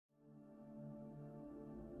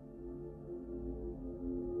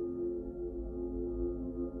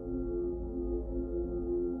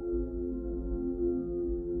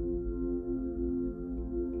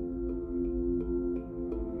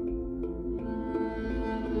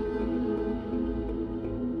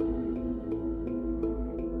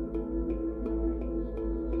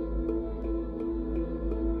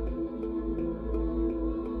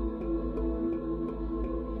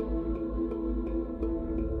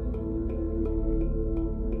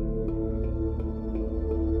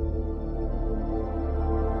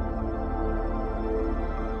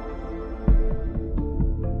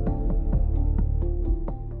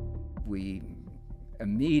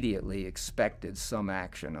immediately expected some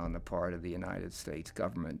action on the part of the United States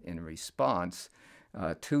government in response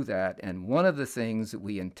to that. And one of the things that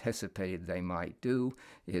we anticipated they might do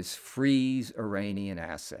is freeze Iranian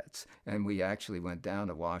assets. And we actually went down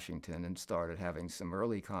to Washington and started having some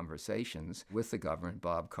early conversations with the government,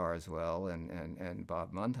 Bob Carswell and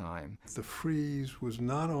Bob Mundheim. The freeze was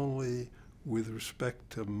not only with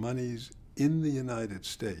respect to monies in the United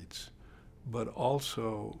States, but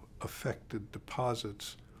also affected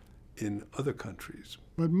deposits in other countries.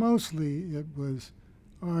 But mostly it was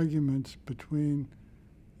arguments between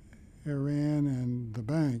Iran and the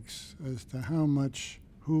banks as to how much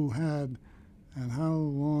who had and how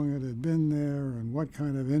long it had been there and what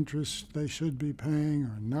kind of interest they should be paying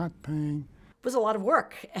or not paying. It was a lot of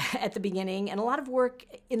work at the beginning and a lot of work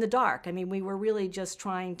in the dark. I mean, we were really just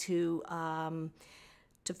trying to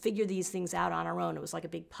figure these things out on our own. It was like a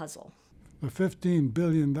big puzzle. The $15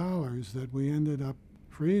 billion that we ended up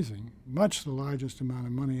freezing, much the largest amount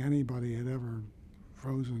of money anybody had ever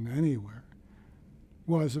frozen anywhere,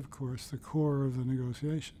 was, of course, the core of the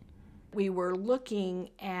negotiation. We were looking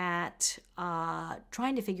at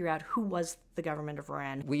trying to figure out who was the government of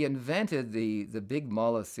Iran. We invented the big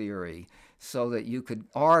mullah theory so that you could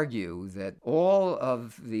argue that all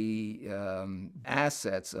of the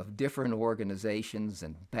assets of different organizations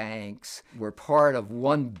and banks were part of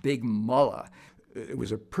one big mullah. It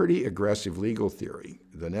was a pretty aggressive legal theory.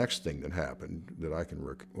 The next thing that happened that I can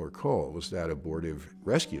recall was that abortive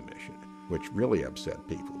rescue mission, which really upset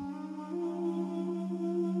people.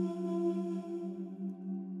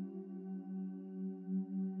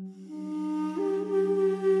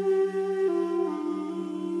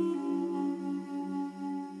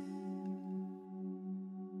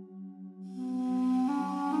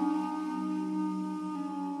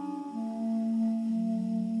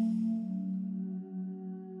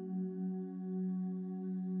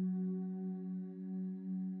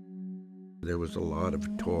 There was a lot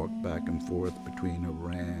of talk back and forth between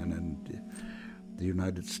Iran and the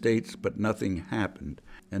United States, but nothing happened.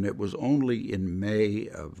 And it was only in May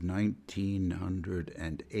of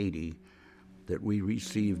 1980 that we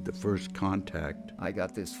received the first contact. I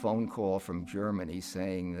got this phone call from Germany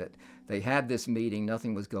saying that they had this meeting,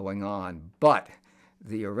 nothing was going on, but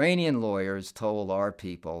the Iranian lawyers told our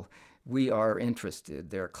people, we are interested,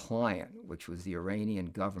 their client, which was the Iranian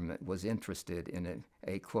government, was interested in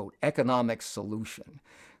a quote, economic solution.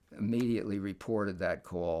 Immediately reported that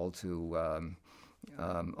call to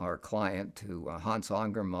our client, to Hans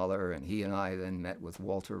Angermuller, and he and I then met with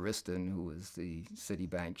Walter Wriston, who was the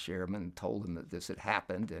Citibank chairman, and told him that this had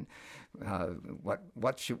happened, and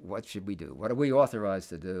what should we do? What are we authorized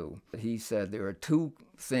to do? He said there are two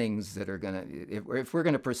things that are going to, if we're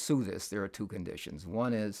going to pursue this, there are two conditions.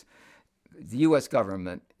 One is the U.S.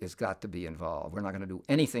 government has got to be involved. We're not going to do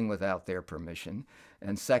anything without their permission.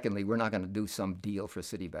 And secondly, we're not going to do some deal for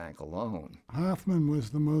Citibank alone. Hoffman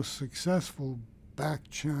was the most successful back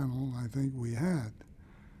channel I think we had.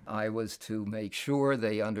 I was to make sure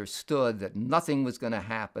they understood that nothing was going to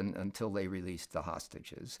happen until they released the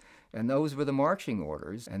hostages. And those were the marching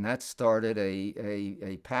orders. And that started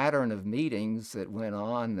a pattern of meetings that went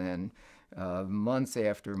on then month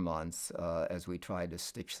after month as we tried to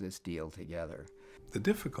stitch this deal together. The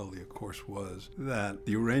difficulty, of course, was that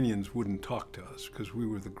the Iranians wouldn't talk to us because we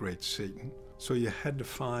were the great Satan. So you had to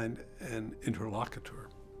find an interlocutor,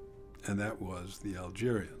 and that was the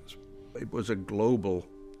Algerians. It was a global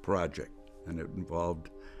project, and it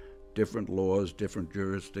involved different laws, different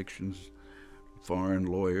jurisdictions, foreign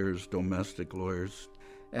lawyers, domestic lawyers.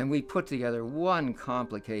 And we put together one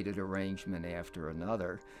complicated arrangement after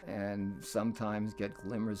another, and sometimes get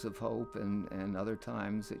glimmers of hope, and other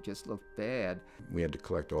times it just looked bad. We had to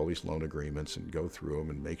collect all these loan agreements and go through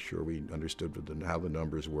them and make sure we understood how the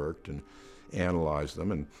numbers worked and analyze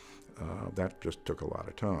them, and that just took a lot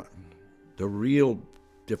of time. The real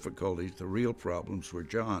difficulties, the real problems were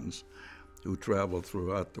John's, who traveled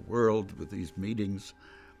throughout the world with these meetings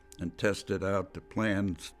and tested out the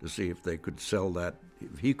plans to see if they could sell that,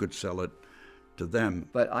 if he could sell it to them.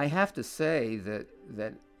 But I have to say that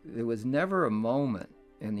there was never a moment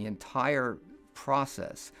in the entire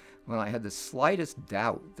process when I had the slightest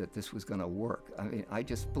doubt that this was going to work. I mean, I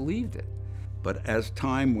just believed it. But as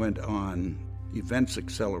time went on, events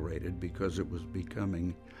accelerated because it was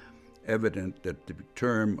becoming evident that the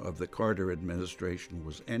term of the Carter administration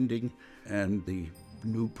was ending and the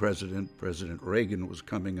new president, President Reagan, was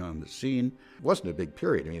coming on the scene. It wasn't a big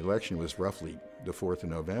period. I mean, the election was roughly the 4th of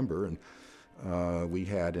November, and we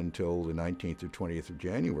had until the 19th or 20th of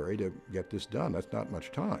January to get this done. That's not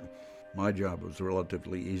much time. My job was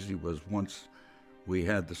relatively easy, was once we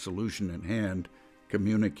had the solution in hand,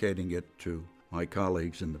 communicating it to my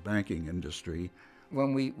colleagues in the banking industry.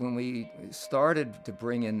 When we started to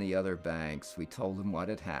bring in the other banks, we told them what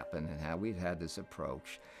had happened and how we'd had this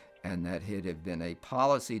approach, and that it had been a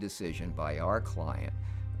policy decision by our client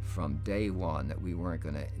from day one that we weren't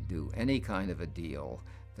going to do any kind of a deal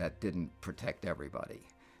that didn't protect everybody.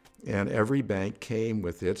 And every bank came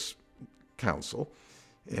with its counsel,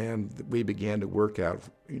 and we began to work out,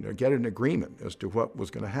 get an agreement as to what was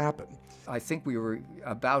going to happen. I think we were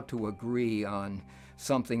about to agree on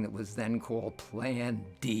something that was then called Plan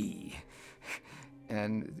D.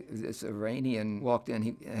 And this Iranian walked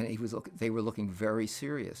in, they were looking very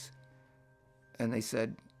serious. And they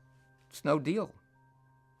said, "It's no deal,"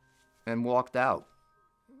 and walked out.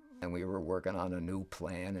 And we were working on a new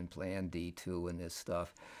plan and Plan D2 and this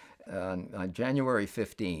stuff. On January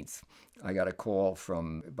 15th, I got a call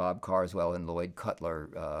from Bob Carswell and Lloyd Cutler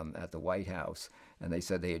at the White House, and they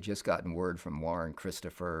said they had just gotten word from Warren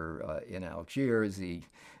Christopher in Algiers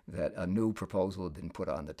that a new proposal had been put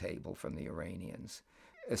on the table from the Iranians.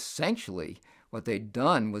 Essentially, what they'd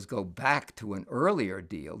done was go back to an earlier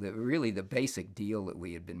deal, really the basic deal that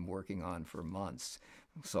we had been working on for months,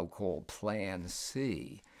 so-called Plan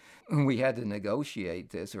C. We had to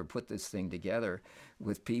negotiate this or put this thing together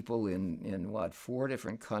with people in 4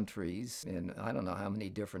 different countries, in I don't know how many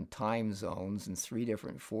different time zones, in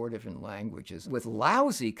 4 different languages, with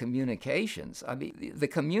lousy communications. I mean, the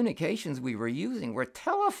communications we were using were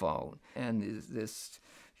telephone and this,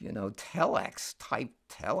 telex, type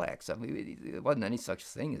telex. I mean, there wasn't any such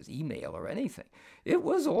thing as email or anything. It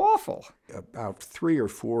was awful. About 3 or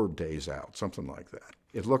 4 days out, something like that,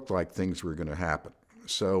 it looked like things were going to happen.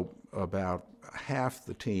 So about half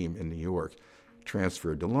the team in New York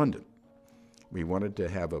transferred to London. We wanted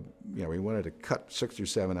to we wanted to cut 6 or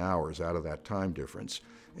 7 hours out of that time difference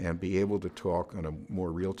and be able to talk on a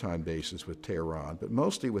more real-time basis with Tehran, but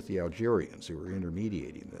mostly with the Algerians who were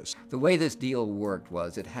intermediating this. The way this deal worked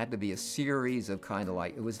was it had to be a series of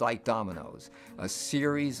it was like dominoes, a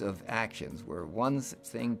series of actions where one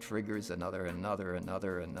thing triggers another.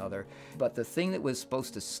 But the thing that was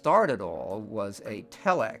supposed to start it all was a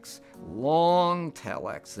telex, long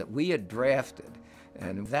telex that we had drafted.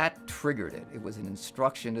 And that triggered it. It was an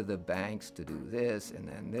instruction to the banks to do this, and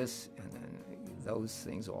then those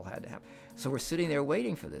things all had to happen. So we're sitting there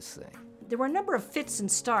waiting for this thing. There were a number of fits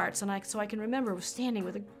and starts, and so I can remember standing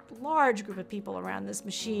with a large group of people around this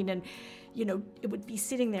machine, and it would be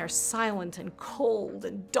sitting there silent and cold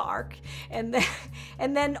and dark, and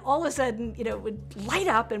then all of a sudden, it would light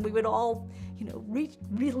up, and we would all,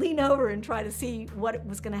 lean over and try to see what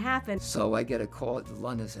was going to happen. So I get a call at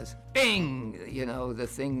London, says, bing, the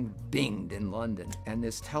thing binged in London, and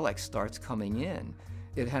this telex starts coming in.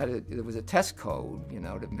 There was a test code,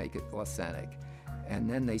 to make it authentic. And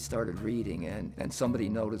then they started reading, and somebody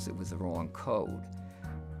noticed it was the wrong code.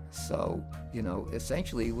 So,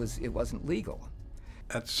 essentially it wasn't legal.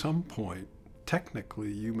 At some point,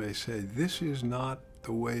 technically, you may say, this is not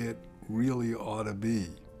the way it really ought to be.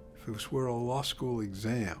 If this were a law school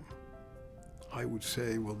exam, I would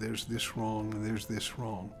say, well, there's this wrong and there's this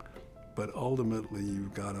wrong. But ultimately,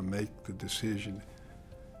 you've got to make the decision.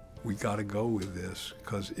 We got to go with this,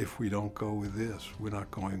 because if we don't go with this, we're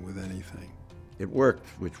not going with anything. It worked,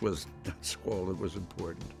 that's all that was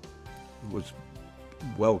important. It was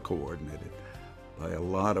well coordinated by a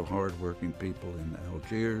lot of hardworking people in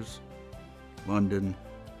Algiers, London,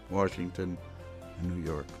 Washington, and New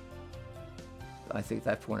York. I think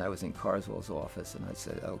that's when I was in Carswell's office, and I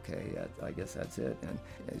said, okay, I guess that's it. And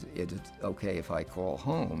is it okay if I call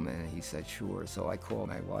home? And he said, sure. So I called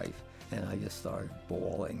my wife, and I just started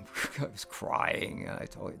bawling. I was crying. I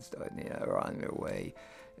told her, they're on their way,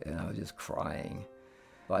 and I was just crying.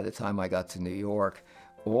 By the time I got to New York,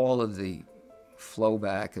 all of the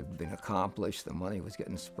flowback had been accomplished. The money was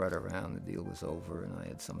getting spread around. The deal was over, and I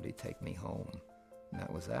had somebody take me home. And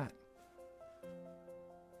that was that.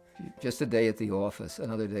 Just a day at the office,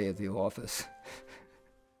 another day at the office.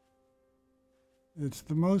 It's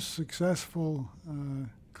the most successful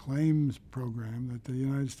claims program that the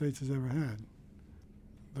United States has ever had.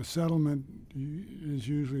 The settlement is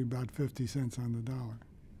usually about 50 cents on the dollar.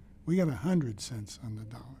 We got 100 cents on the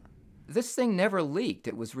dollar. This thing never leaked.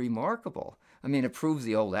 It was remarkable. I mean, it proves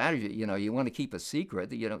the old adage, you want to keep a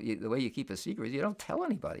secret. The way you keep a secret is you don't tell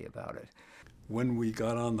anybody about it. When we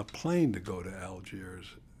got on the plane to go to Algiers,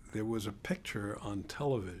 there was a picture on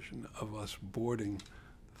television of us boarding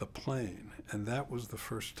the plane, and that was the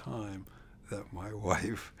first time that my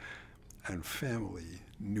wife and family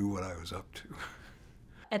knew what I was up to.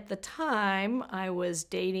 At the time, I was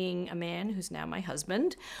dating a man who's now my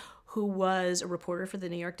husband, who was a reporter for the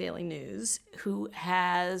New York Daily News, who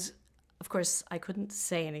has, of course, I couldn't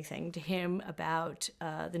say anything to him about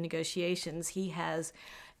the negotiations. He has,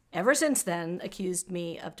 ever since then, accused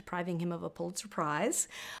me of depriving him of a Pulitzer Prize.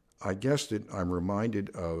 I guess that I'm reminded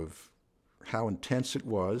of how intense it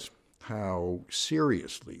was, how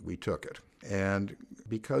seriously we took it, and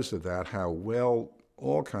because of that, how well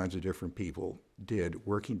all kinds of different people did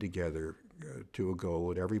working together to a goal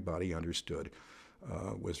that everybody understood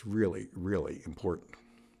was really, really important.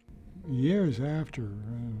 Years after,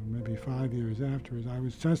 maybe 5 years afterwards, I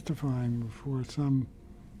was testifying before some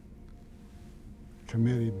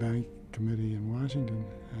bank committee in Washington,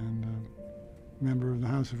 and a member of the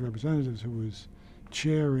House of Representatives who was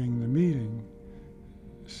chairing the meeting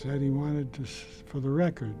said he wanted to, for the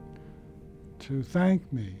record, to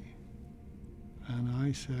thank me. And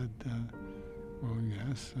I said, well,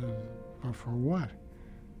 yes, for what?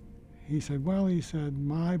 He said, well,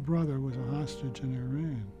 my brother was a hostage in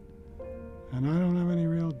Iran, and I don't have any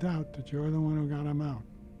real doubt that you're the one who got him out.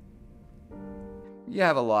 You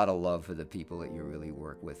have a lot of love for the people that you really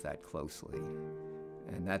work with that closely,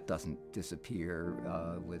 and that doesn't disappear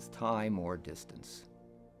with time or distance.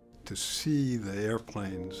 To see the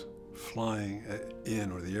airplanes flying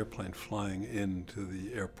in, or the airplane flying into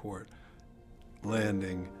the airport,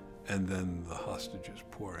 landing, and then the hostages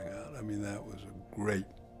pouring out. I mean, that was a great,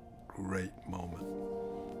 great moment.